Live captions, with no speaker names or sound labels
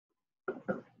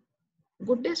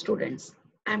Good day, students.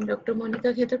 I am Dr.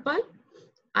 Monika Khetarpal.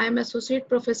 I am Associate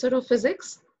Professor of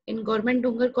Physics in Government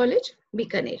Dungar College,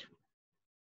 Bikaner.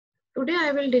 Today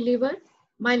I will deliver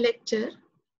my lecture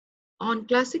on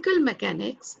Classical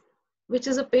Mechanics, which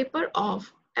is a paper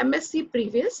of MSc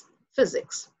Previous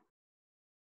Physics.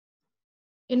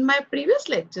 In my previous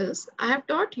lectures, I have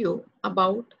taught you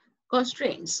about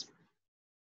constraints.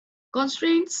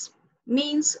 Constraints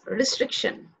means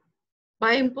restriction.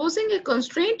 By imposing a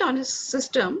constraint on a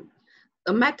system,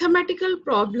 the mathematical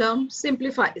problem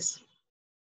simplifies.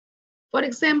 For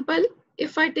example,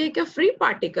 if I take a free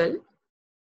particle,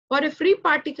 for a free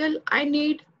particle, I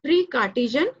need 3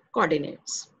 Cartesian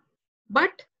coordinates.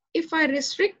 But if I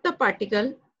restrict the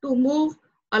particle to move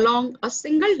along a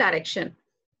single direction,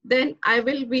 then I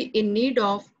will be in need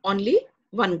of only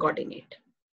 1 coordinate.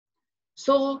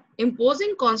 So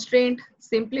imposing constraint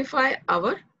simplify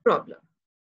our problem.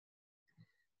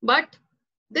 But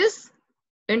this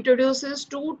introduces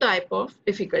 2 types of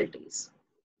difficulties,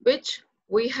 which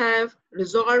we have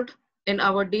resolved in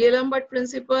our D'Alembert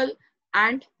principle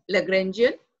and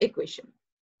Lagrangian equation.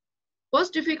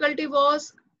 First difficulty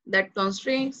was that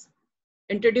constraints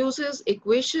introduces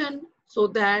equation so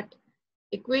that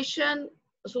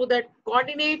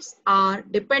coordinates are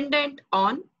dependent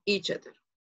on each other.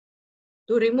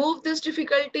 To remove this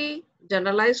difficulty,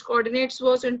 generalized coordinates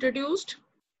was introduced,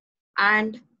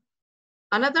 and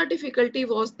another difficulty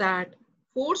was that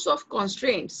force of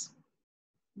constraints,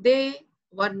 they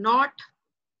were not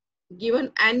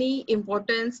given any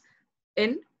importance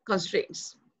in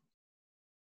constraints.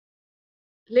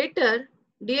 Later,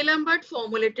 D'Alembert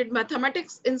formulated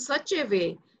mathematics in such a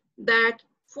way that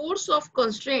force of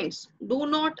constraints do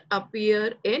not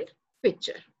appear in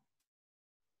picture.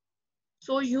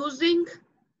 So using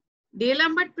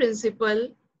D'Alembert principle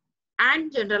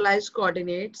and generalized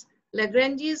coordinates,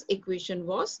 Lagrange's equation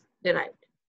was derived,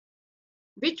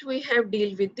 which I have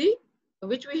dealt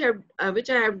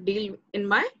in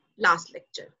my last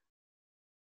lecture.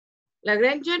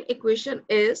 Lagrangian equation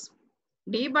is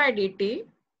d by dt,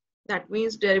 that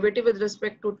means derivative with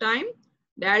respect to time,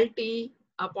 del t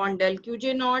upon del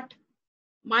qj naught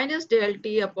minus del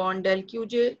t upon del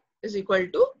qj is equal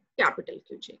to capital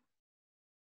Qj.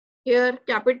 Here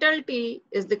capital T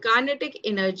is the kinetic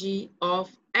energy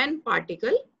of n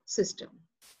particle system.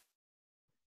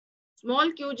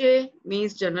 Small qj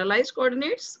means generalized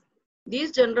coordinates.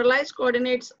 These generalized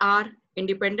coordinates are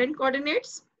independent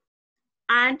coordinates,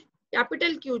 and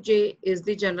capital Qj is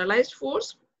the generalized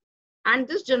force, and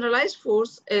this generalized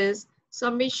force is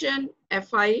summation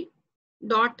Fi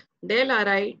dot del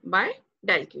Ri by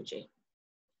del Qj.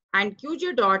 And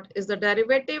Qj dot is the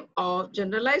derivative of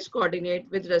generalized coordinate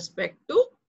with respect to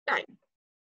time.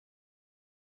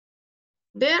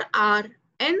 There are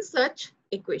n such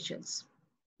equations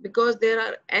because there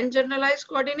are n generalized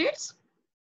coordinates,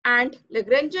 and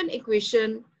Lagrangian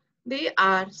equation, they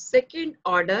are second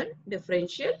order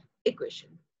differential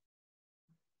equation.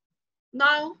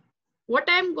 Now, what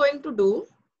I am going to do,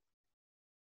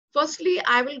 firstly,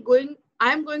 I am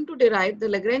going to derive the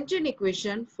Lagrangian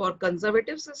equation for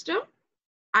conservative system,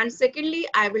 and secondly,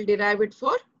 I will derive it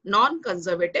for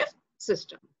non-conservative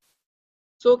system.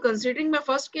 So considering my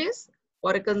first case,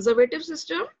 for a conservative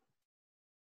system,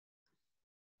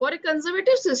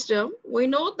 we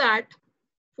know that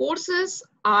forces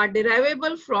are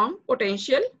derivable from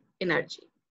potential energy.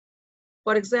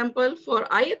 For example, for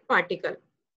ith particle,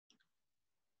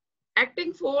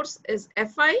 acting force is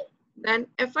Fi, then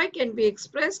Fi can be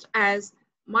expressed as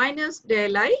minus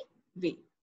del I V,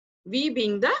 V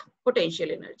being the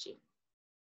potential energy.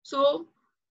 So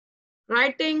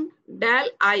writing del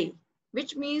I,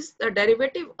 which means the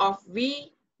derivative of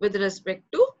V with respect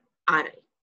to Ri.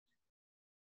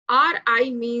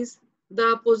 Ri means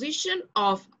the position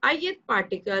of ith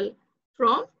particle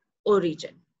from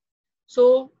origin.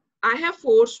 So I have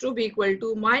force to be equal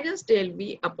to minus del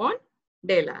V upon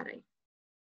del Ri.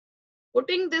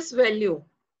 Putting this value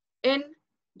in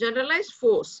generalized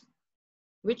force,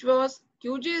 which was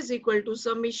Qj is equal to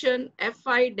summation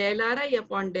Fi del Ri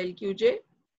upon del Qj,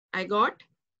 I got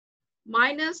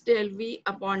minus del V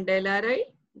upon del Ri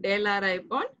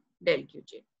upon del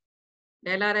Qj.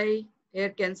 Del Ri here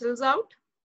cancels out.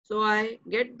 So I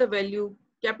get the value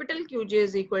capital Qj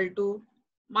is equal to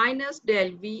minus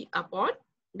del V upon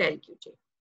del Qj.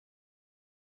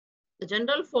 The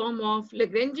general form of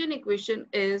Lagrangian equation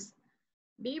is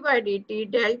d by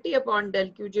dt del t upon del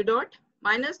Qj dot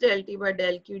minus del t by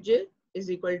del Qj is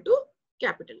equal to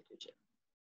capital Qj.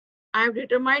 I have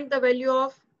determined the value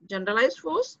of generalized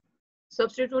force,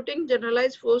 substituting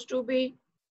generalized force to be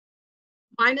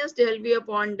minus del V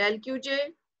upon del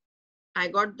Qj. I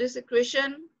got this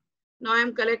equation. Now I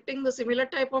am collecting the similar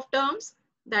type of terms,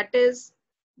 that is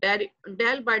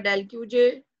del by del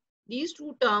Qj. These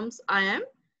two terms I am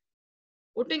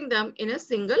putting them in a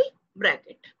single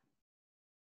bracket.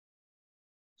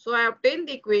 So I obtain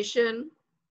the equation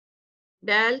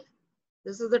del,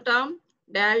 this is the term,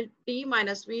 del T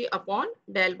minus V upon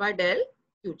del by del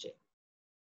Qj.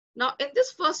 Now in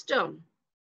this first term,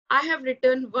 I have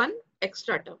written one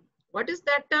extra term. What is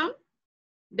that term?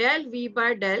 Del V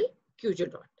by del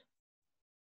Qj dot.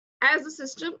 As the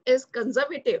system is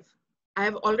conservative, I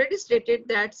have already stated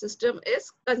that system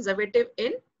is conservative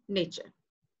in nature.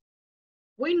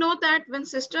 We know that when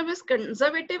system is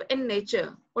conservative in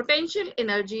nature, potential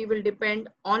energy will depend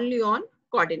only on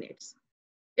coordinates.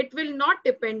 It will not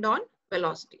depend on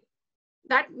velocity.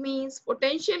 That means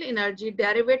potential energy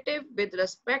derivative with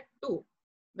respect to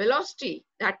velocity,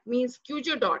 that means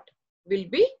Qj dot, will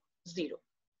be 0.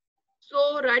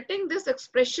 So writing this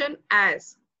expression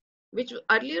as, which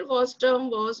earlier was term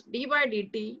was d by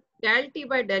dt del T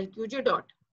by del Qj dot,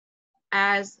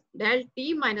 as del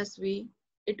T minus V,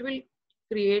 it will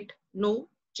create no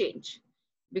change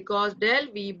because del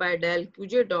V by del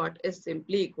Qj dot is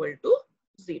simply equal to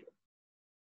 0.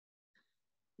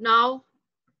 Now,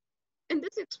 in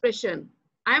this expression,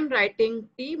 I am writing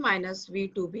T minus V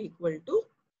to be equal to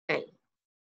L.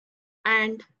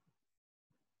 And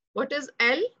what is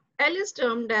L? L is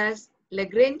termed as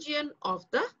Lagrangian of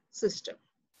the system.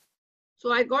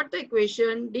 So I got the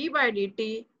equation d by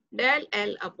dt del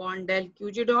L upon del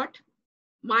Qj dot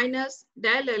minus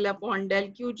del L upon del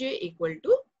Qj equal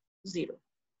to 0.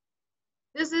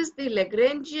 This is the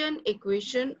Lagrangian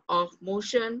equation of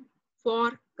motion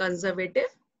for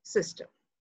conservative system.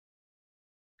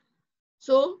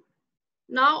 So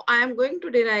now I am going to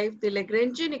derive the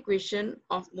Lagrangian equation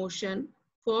of motion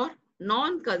for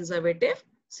non-conservative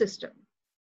system.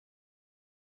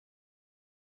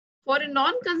 For a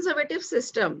non-conservative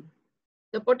system,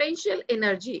 the potential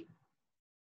energy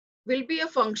will be a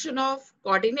function of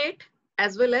coordinate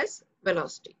as well as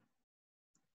velocity.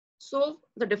 So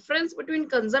the difference between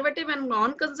conservative and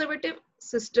non-conservative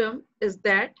system is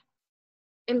that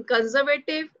in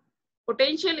conservative,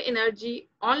 potential energy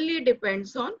only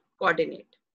depends on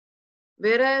coordinate,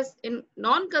 whereas in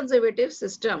non-conservative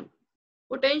system,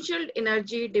 potential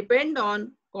energy depend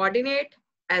on coordinate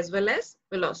as well as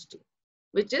velocity,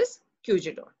 which is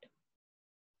Qj dot.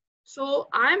 So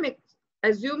I am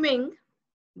assuming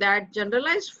that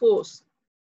generalized force,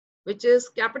 which is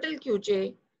capital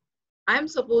Qj, I am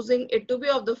supposing it to be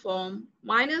of the form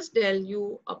minus del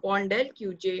U upon del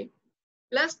Qj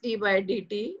plus d by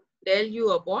dt del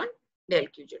U upon del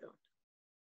Qj dot.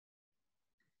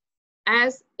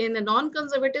 As in a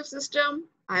non-conservative system,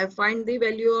 I have found the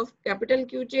value of capital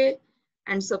Qj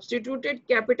and substituted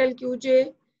capital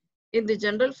Qj in the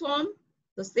general form.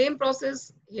 The same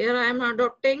process here I am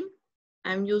adopting.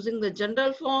 I am using the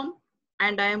general form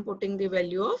and I am putting the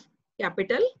value of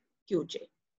capital Qj.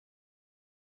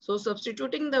 So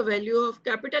substituting the value of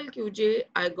capital Qj,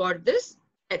 I got this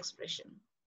expression.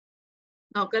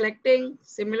 Now collecting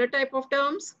similar type of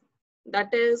terms,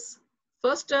 that is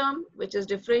first term, which is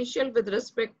differential with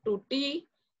respect to t,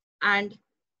 and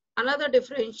another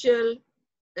differential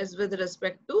is with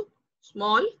respect to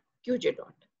small Qj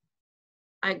dot.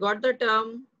 I got the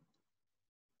term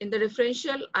in the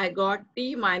differential, I got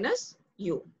t minus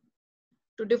u.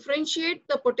 To differentiate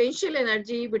the potential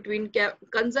energy between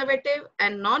conservative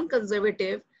and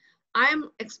non-conservative, I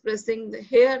am expressing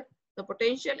here the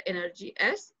potential energy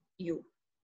as u.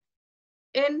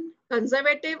 In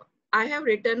conservative, I have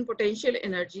written potential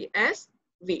energy as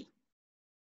V.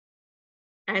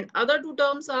 And other two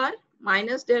terms are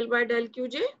minus del by del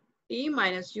Qj, T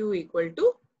minus U equal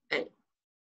to L.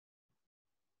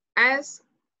 As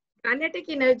kinetic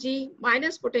energy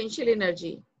minus potential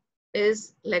energy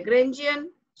is Lagrangian,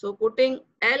 so putting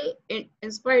L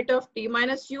in spite of T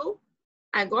minus U,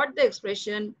 I got the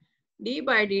expression d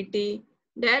by dt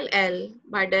del L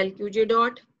by del Qj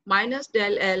dot minus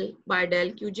del L by del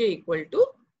Qj equal to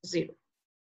 0.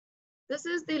 This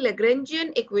is the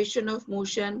Lagrangian equation of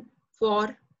motion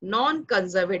for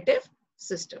non-conservative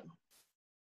system.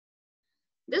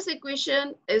 This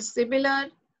equation is similar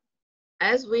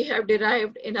as we have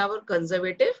derived in our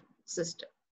conservative system.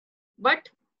 But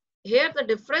here the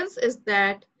difference is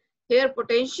that here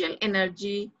potential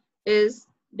energy is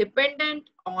dependent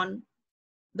on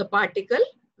the particle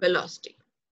velocity.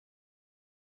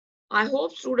 I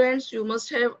hope students, you must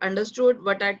have understood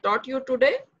what I taught you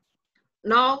today.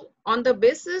 Now, on the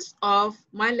basis of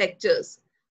my lectures,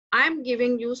 I am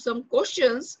giving you some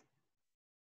questions.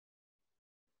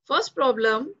 First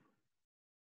problem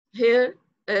here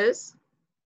is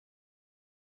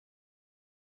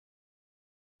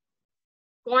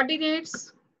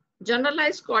Coordinates,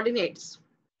 generalized coordinates,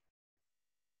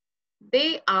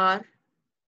 they are,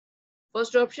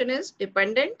 first option is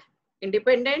dependent,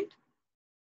 independent,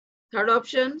 third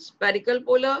option spherical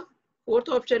polar, fourth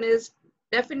option is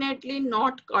definitely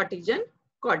not Cartesian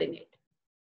coordinate.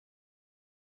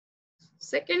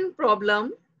 Second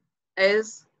problem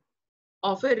is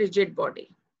of a rigid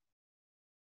body.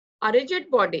 A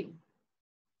rigid body,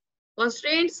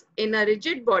 constraints in a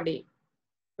rigid body,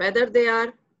 whether they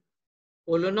are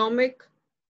holonomic,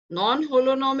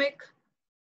 non-holonomic,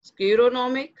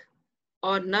 skeuronomic,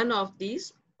 or none of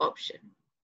these options.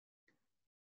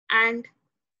 And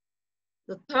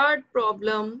the third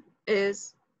problem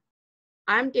is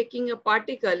I'm taking a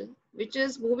particle which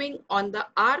is moving on the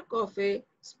arc of a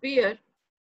sphere,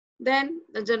 then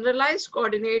the generalized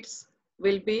coordinates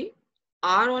will be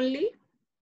r only,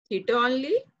 theta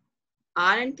only,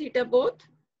 r and theta both,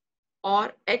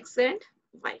 or x and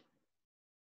y.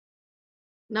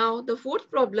 Now the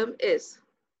fourth problem is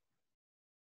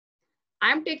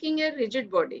I'm taking a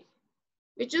rigid body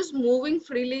which is moving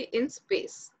freely in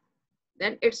space.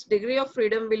 Then its degree of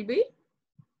freedom will be,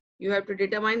 you have to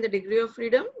determine the degree of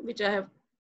freedom which I have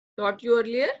taught you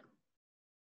earlier.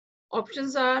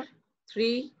 Options are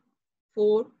 3,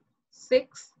 4,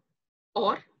 6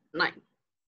 or 9.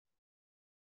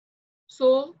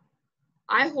 So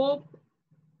I hope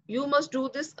you must do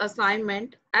this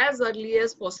assignment as early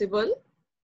as possible.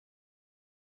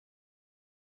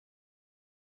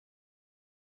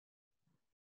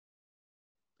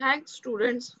 Thanks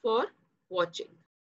students for watching.